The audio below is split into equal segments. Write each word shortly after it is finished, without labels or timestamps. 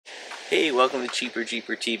Hey, welcome to Cheaper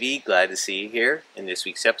Jeeper TV. Glad to see you here. In this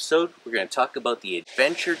week's episode, we're going to talk about the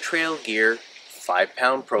Adventure Trail Gear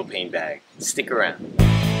 5-pound propane bag. Stick around.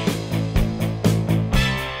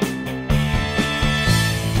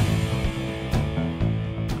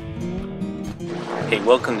 Hey,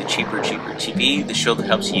 welcome to Cheaper Jeeper TV, the show that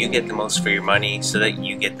helps you get the most for your money so that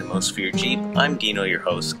you get the most for your Jeep. I'm Dino, your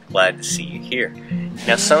host. Glad to see you here.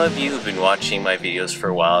 Now, some of you have been watching my videos for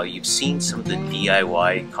a while. You've seen some of the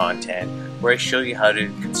DIY content where I show you how to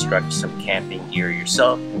construct some camping gear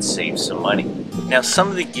yourself and save some money. Now, some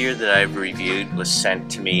of the gear that I've reviewed was sent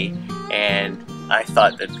to me, and I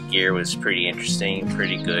thought that the gear was pretty interesting,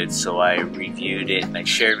 pretty good, so I reviewed it and I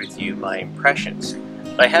shared with you my impressions.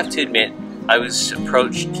 But I have to admit, I was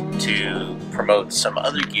approached to promote some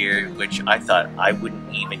other gear which I thought I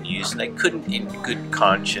wouldn't even use, and I couldn't in good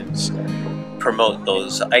conscience promote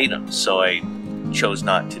those items, so I chose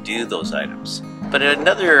not to do those items. But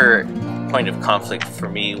another point of conflict for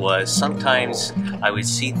me was sometimes I would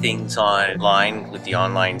see things online with the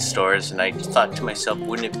online stores, and I thought to myself,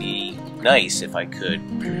 wouldn't it be nice if I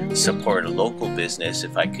could support a local business,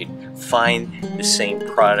 if I could find the same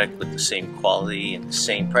product with the same quality and the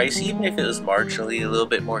same price, even if it was marginally a little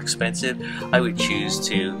bit more expensive. I would choose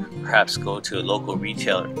to perhaps go to a local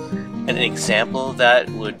retailer. And an example of that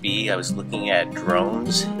would be, I was looking at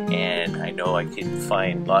drones, and I know I could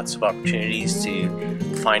find lots of opportunities to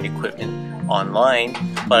find equipment online,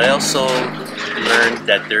 but I also learned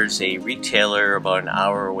that there's a retailer about an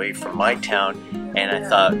hour away from my town, and I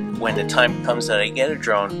thought when the time comes that I get a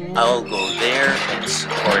drone, I'll go there and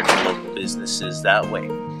support local businesses that way.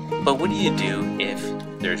 But what do you do if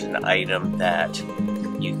there's an item that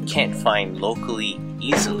you can't find locally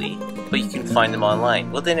easily, but you can find them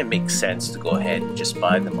online? Well, then it makes sense to go ahead and just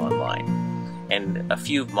buy them online. And a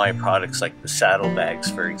few of my products, like the saddlebags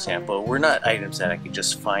for example, were not items that I could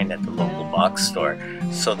just find at the local box store.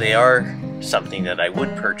 So they are something that I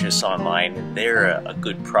would purchase online, and they're a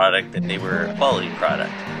good product, and they were a quality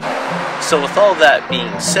product. So with all that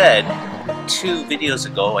being said, 2 videos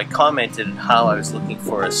ago I commented on how I was looking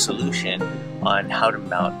for a solution on how to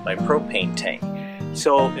mount my propane tank.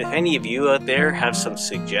 So if any of you out there have some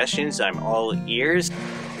suggestions, I'm all ears.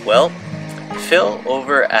 Well, Phil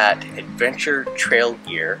over at Adventure Trail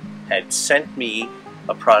Gear had sent me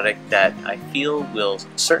a product that I feel will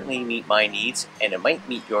certainly meet my needs, and it might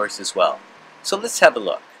meet yours as well. So let's have a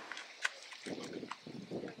look.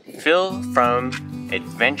 Phil from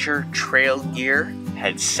Adventure Trail Gear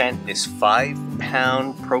had sent this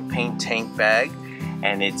 5-pound propane tank bag,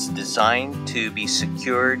 and it's designed to be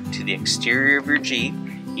secured to the exterior of your Jeep,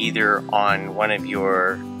 either on one of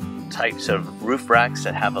your types of roof racks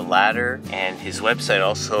that have a ladder, and his website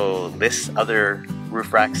also lists other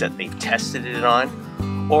roof racks that they've tested it on,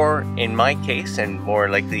 or in my case, and more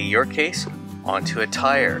likely your case, onto a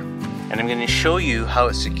tire. And I'm going to show you how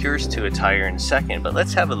it secures to a tire in a second, but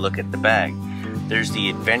let's have a look at the bag. There's the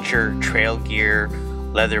Adventure Trail Gear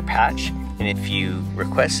leather patch, and if you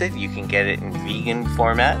request it, you can get it in vegan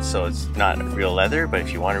format, so it's not real leather, but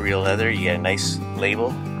if you want a real leather, you get a nice label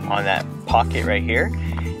on that pocket right here.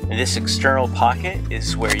 And this external pocket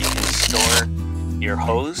is where you can store your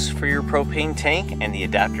hose for your propane tank and the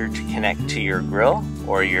adapter to connect to your grill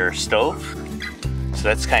or your stove. So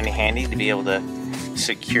that's kind of handy to be able to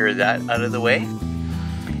secure that out of the way.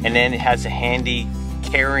 And then it has a handy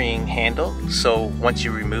carrying handle, so once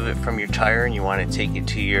you remove it from your tire and you want to take it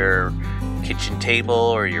to your kitchen table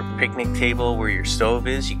or your picnic table where your stove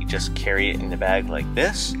is, you can just carry it in the bag like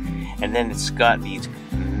this. And then it's got these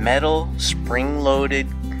metal spring-loaded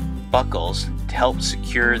buckles to help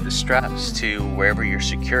secure the straps to wherever you're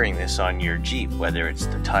securing this on your Jeep, whether it's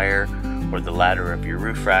the tire or the ladder of your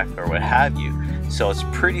roof rack or what have you. So it's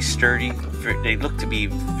pretty sturdy. They look to be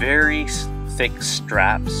very thick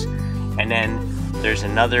straps. And then there's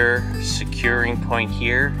another securing point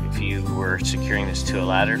here. If you were securing this to a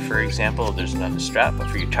ladder, for example, there's another strap. But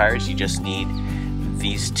for your tires, you just need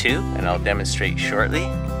these 2, and I'll demonstrate shortly.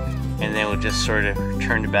 And then we'll just sort of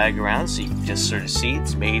turn the bag around so you can just sort of see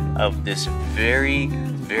it's made of this very,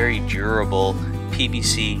 very durable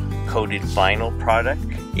PVC coated vinyl product.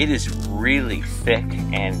 It is really thick,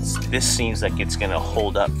 and this seems like it's going to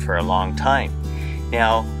hold up for a long time.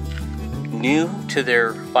 Now, new to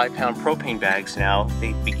their 5-pound propane bags now,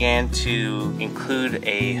 they began to include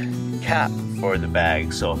a cap for the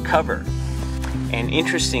bag, so a cover. And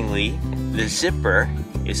interestingly, the zipper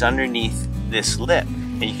is underneath this lip.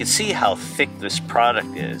 And you can see how thick this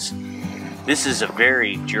product is. This is a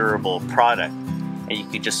very durable product, and you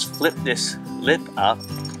can just flip this lip up,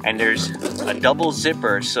 and there's a double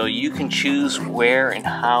zipper, so you can choose where and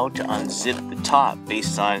how to unzip the top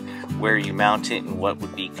based on where you mount it and what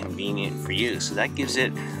would be convenient for you. So that gives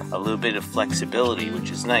it a little bit of flexibility,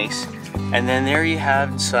 which is nice. And then there you have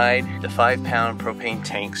inside the 5-pound propane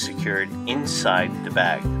tank secured inside the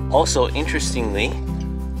bag. Also, interestingly,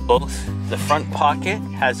 both the front pocket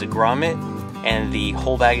has a grommet and the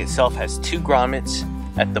whole bag itself has 2 grommets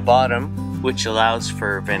at the bottom, which allows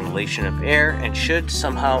for ventilation of air, and should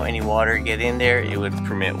somehow any water get in there, it would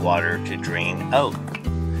permit water to drain out.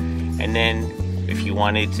 And then if you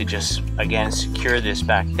wanted to just again secure this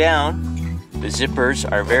back down, the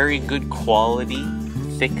zippers are very good quality,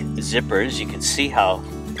 thick zippers. You can see how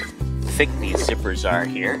thick these zippers are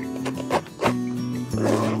here.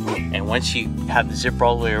 And once you have the zipper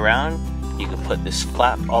all the way around, you can put this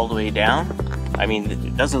flap all the way down. I mean,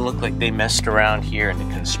 it doesn't look like they messed around here in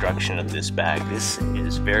the construction of this bag. This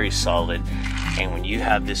is very solid, and when you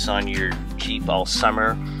have this on your Jeep all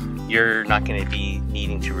summer, you're not going to be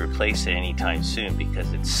needing to replace it anytime soon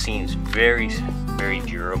because it seems very, very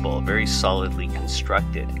durable, very solidly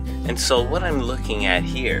constructed. And so what I'm looking at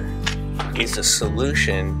here is a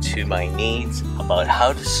solution to my needs about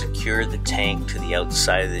how to secure the tank to the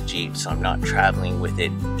outside of the Jeep so I'm not traveling with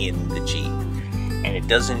it in the Jeep. And it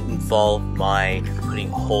doesn't involve my putting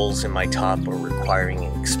holes in my top or requiring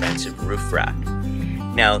an expensive roof rack.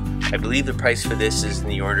 Now, I believe the price for this is in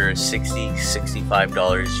the order of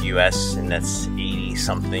 $65 US, and that's 80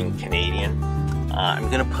 something Canadian. I'm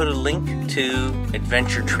going to put a link to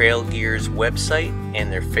Adventure Trail Gear's website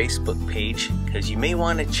and their Facebook page, because you may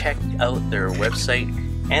want to check out their website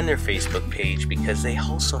and their Facebook page, because they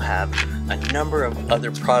also have a number of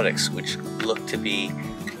other products which look to be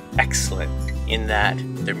excellent in that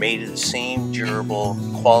they're made of the same durable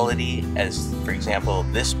quality as, for example,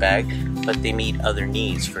 this bag, but they meet other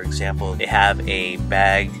needs. For example, they have a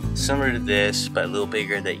bag similar to this but a little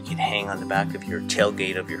bigger that you can hang on the back of your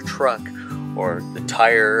tailgate of your truck or the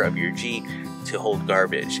tire of your Jeep to hold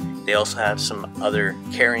garbage. They also have some other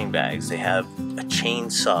carrying bags. They have a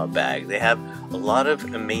chainsaw bag. They have a lot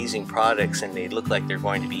of amazing products, and they look like they're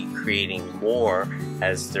going to be creating more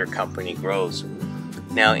as their company grows.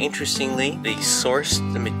 Now, interestingly, they sourced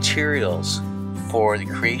the materials for the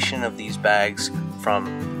creation of these bags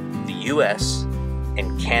from the US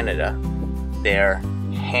and Canada. They're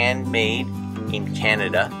handmade in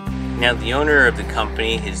Canada. Now, the owner of the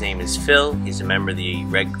company, his name is Phil. He's a member of the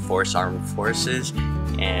Red Force Armed Forces,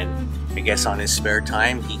 and I guess on his spare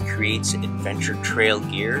time he creates adventure trail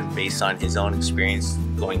gear based on his own experience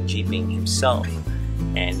going jeeping himself.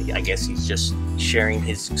 And I guess he's just sharing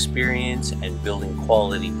his experience and building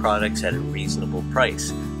quality products at a reasonable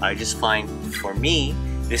price. I just find, for me,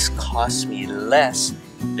 this costs me less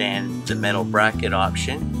than the metal bracket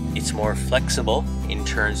option. It's more flexible in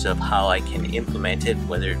terms of how I can implement it,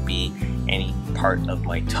 whether it be any part of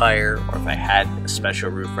my tire, or if I had a special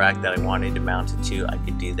roof rack that I wanted to mount it to, I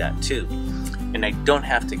could do that too. And I don't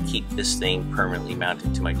have to keep this thing permanently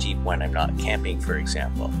mounted to my Jeep when I'm not camping, for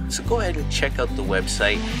example. So go ahead and check out the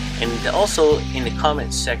website, and also in the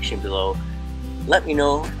comments section below, let me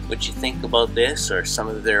know what you think about this or some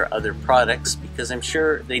of their other products, because I'm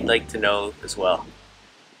sure they'd like to know as well.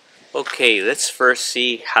 Okay, let's first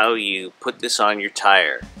see how you put this on your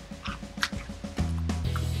tire.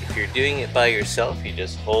 If you're doing it by yourself, you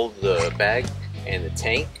just hold the bag and the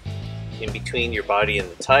tank in between your body and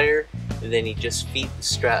the tire, and then you just feed the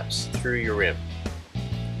straps through your rim.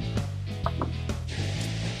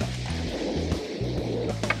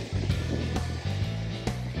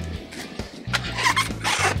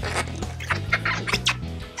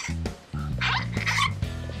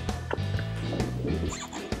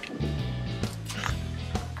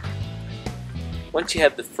 Once you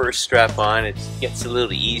have the first strap on, it gets a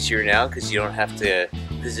little easier now because you don't have to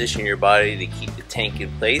position your body to keep the tank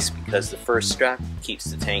in place, because the first strap keeps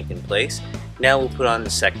the tank in place. Now we'll put on the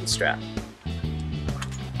second strap.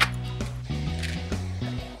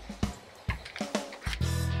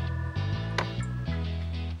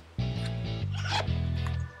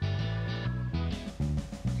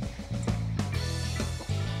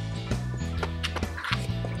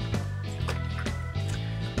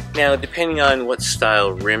 Now, depending on what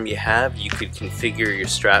style rim you have, you could configure your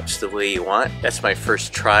straps the way you want. That's my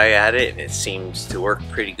first try at it, and it seems to work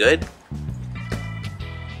pretty good.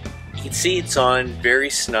 You can see it's on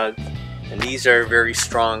very snug, and these are very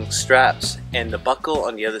strong straps, and the buckle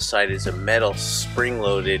on the other side is a metal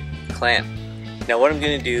spring-loaded clamp. Now what I'm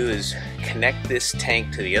going to do is connect this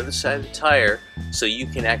tank to the other side of the tire so you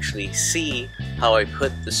can actually see how I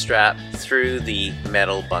put the strap through the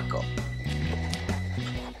metal buckle.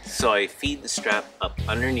 So I feed the strap up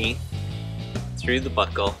underneath through the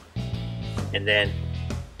buckle, and then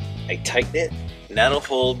I tighten it, and that'll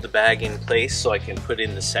hold the bag in place so I can put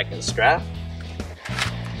in the second strap.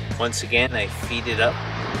 Once again, I feed it up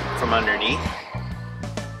from underneath,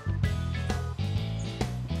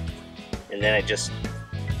 and then I just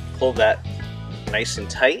pull that nice and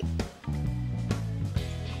tight.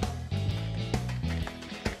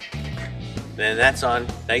 Then that's on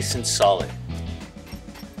nice and solid.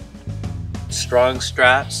 Strong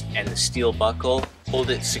straps and the steel buckle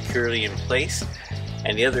hold it securely in place.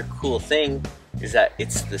 And the other cool thing is that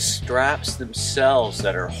it's the straps themselves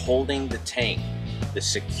that are holding the tank. The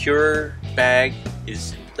secure bag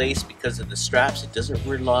is in place because of the straps. It doesn't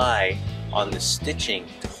rely on the stitching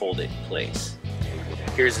to hold it in place.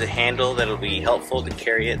 Here's the handle that'll be helpful to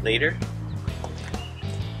carry it later,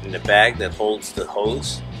 and the bag that holds the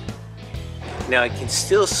hose. Now I can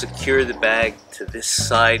still secure the bag to this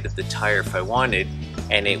side of the tire if I wanted,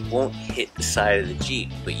 and it won't hit the side of the Jeep,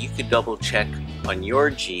 but you could double check on your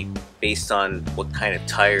Jeep based on what kind of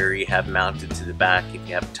tire you have mounted to the back, if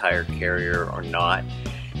you have a tire carrier or not.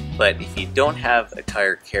 But if you don't have a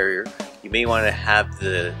tire carrier, you may want to have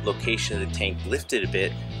the location of the tank lifted a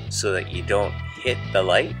bit so that you don't hit the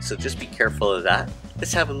light, so just be careful of that.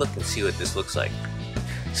 Let's have a look and see what this looks like.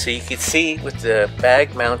 So you can see with the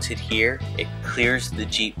bag mounted here, it clears the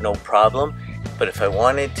Jeep no problem. But if I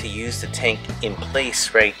wanted to use the tank in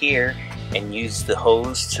place right here and use the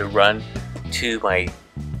hose to run to my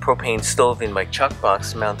propane stove in my chuck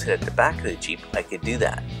box mounted at the back of the Jeep, I could do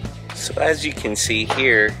that. So as you can see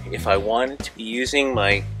here, if I wanted to be using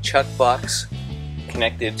my chuck box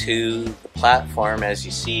connected to the platform as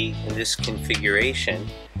you see in this configuration,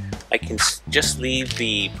 I can just leave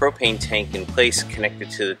the propane tank in place connected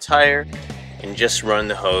to the tire and just run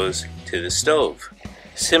the hose to the stove.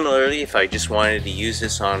 Similarly, if I just wanted to use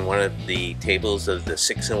this on one of the tables of the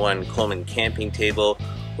 6-in-1 Coleman camping table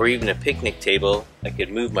or even a picnic table, I could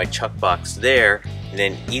move my chuck box there and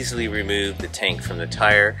then easily remove the tank from the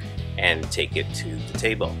tire and take it to the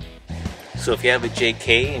table. So if you have a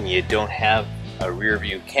JK and you don't have a rear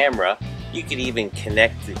view camera, you could even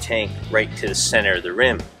connect the tank right to the center of the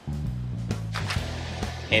rim.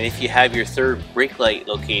 And if you have your third brake light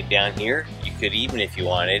located down here, you could even, if you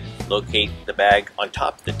wanted, locate the bag on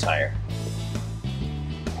top of the tire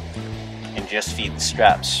and just feed the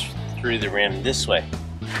straps through the rim this way.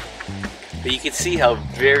 But you can see how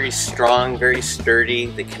very strong, very sturdy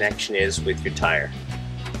the connection is with your tire.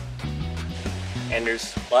 And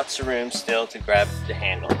there's lots of room still to grab the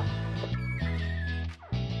handle.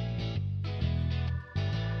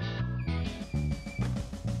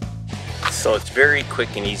 So it's very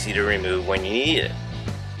quick and easy to remove when you need it.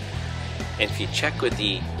 And if you check with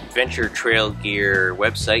the Adventure Trail Gear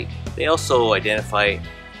website, they also identify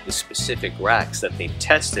the specific racks that they've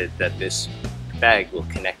tested that this bag will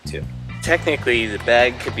connect to. Technically, the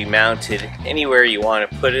bag could be mounted anywhere you want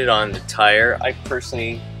to put it on the tire. I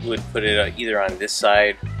personally would put it either on this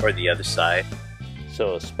side or the other side.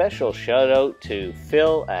 So a special shout out to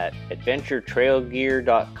Phil at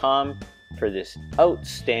adventuretrailgear.com for this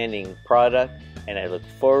outstanding product, and I look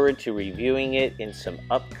forward to reviewing it in some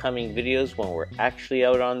upcoming videos when we're actually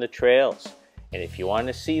out on the trails. And if you want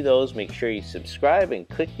to see those, make sure you subscribe and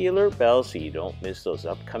click the alert bell so you don't miss those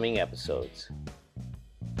upcoming episodes.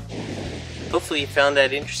 Hopefully you found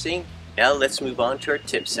that interesting. Now let's move on to our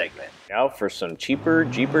tip segment. Now for some cheaper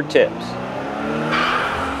Jeeper tips.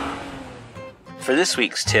 For this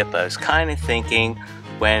week's tip, I was kind of thinking,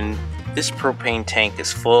 when this propane tank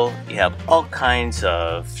is full, you have all kinds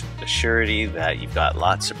of surety that you've got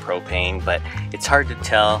lots of propane, but it's hard to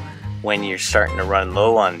tell when you're starting to run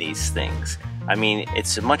low on these things. I mean,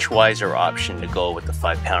 it's a much wiser option to go with the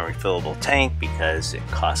 5-pound refillable tank because it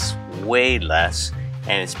costs way less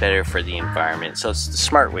and it's better for the environment, so it's the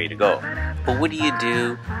smart way to go. But what do you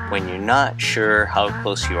do when you're not sure how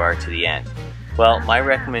close you are to the end? Well, my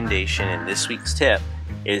recommendation in this week's tip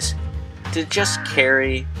is to just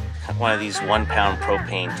carry one of these 1-pound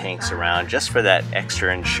propane tanks around just for that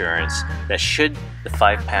extra insurance, that should the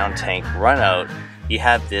 5-pound tank run out, you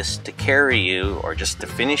have this to carry you or just to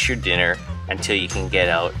finish your dinner until you can get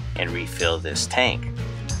out and refill this tank.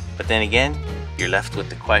 But then again, you're left with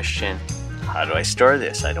the question, how do I store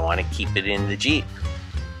this? I don't want to keep it in the Jeep.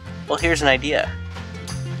 Well, here's an idea.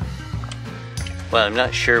 Well, I'm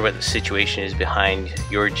not sure what the situation is behind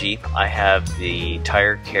your Jeep. I have the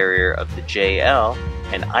tire carrier of the JL,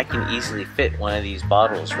 and I can easily fit one of these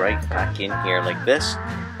bottles right back in here like this,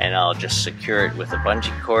 and I'll just secure it with a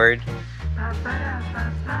bungee cord.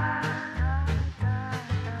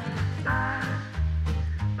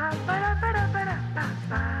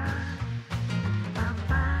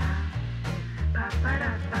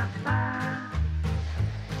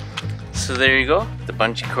 So there you go. The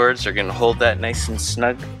bungee cords are going to hold that nice and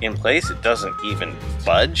snug in place. It doesn't even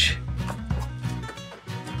budge.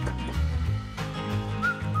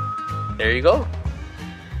 There you go.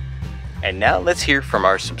 And now let's hear from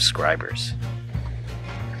our subscribers.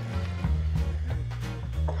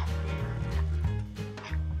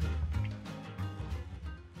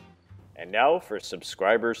 And now for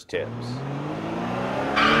subscribers' tips.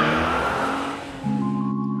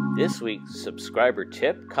 This week's subscriber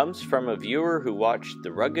tip comes from a viewer who watched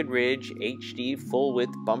the Rugged Ridge HD full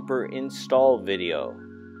width bumper install video.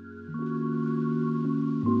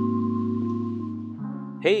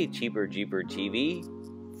 Hey Cheaper Jeeper TV,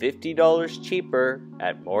 $50 cheaper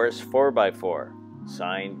at Morris 4x4.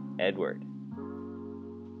 Signed, Edward.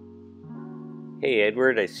 Hey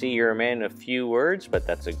Edward, I see you're a man of few words, but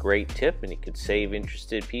that's a great tip and it could save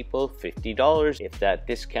interested people $50 if that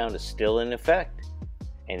discount is still in effect.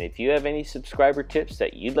 And if you have any subscriber tips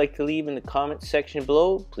that you'd like to leave in the comments section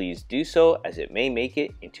below, please do so, as it may make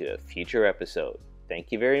it into a future episode.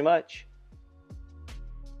 Thank you very much.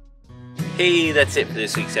 Hey, that's it for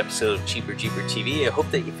this week's episode of Cheaper Jeeper TV. I hope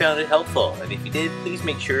that you found it helpful. And if you did, please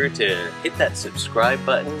make sure to hit that subscribe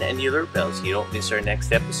button and the alert bell so you don't miss our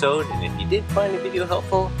next episode. And if you did find the video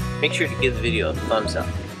helpful, make sure to give the video a thumbs up.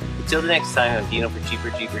 Until the next time, I'm Dino for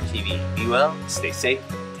Cheaper Jeeper TV. Be well, stay safe,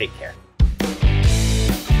 take care.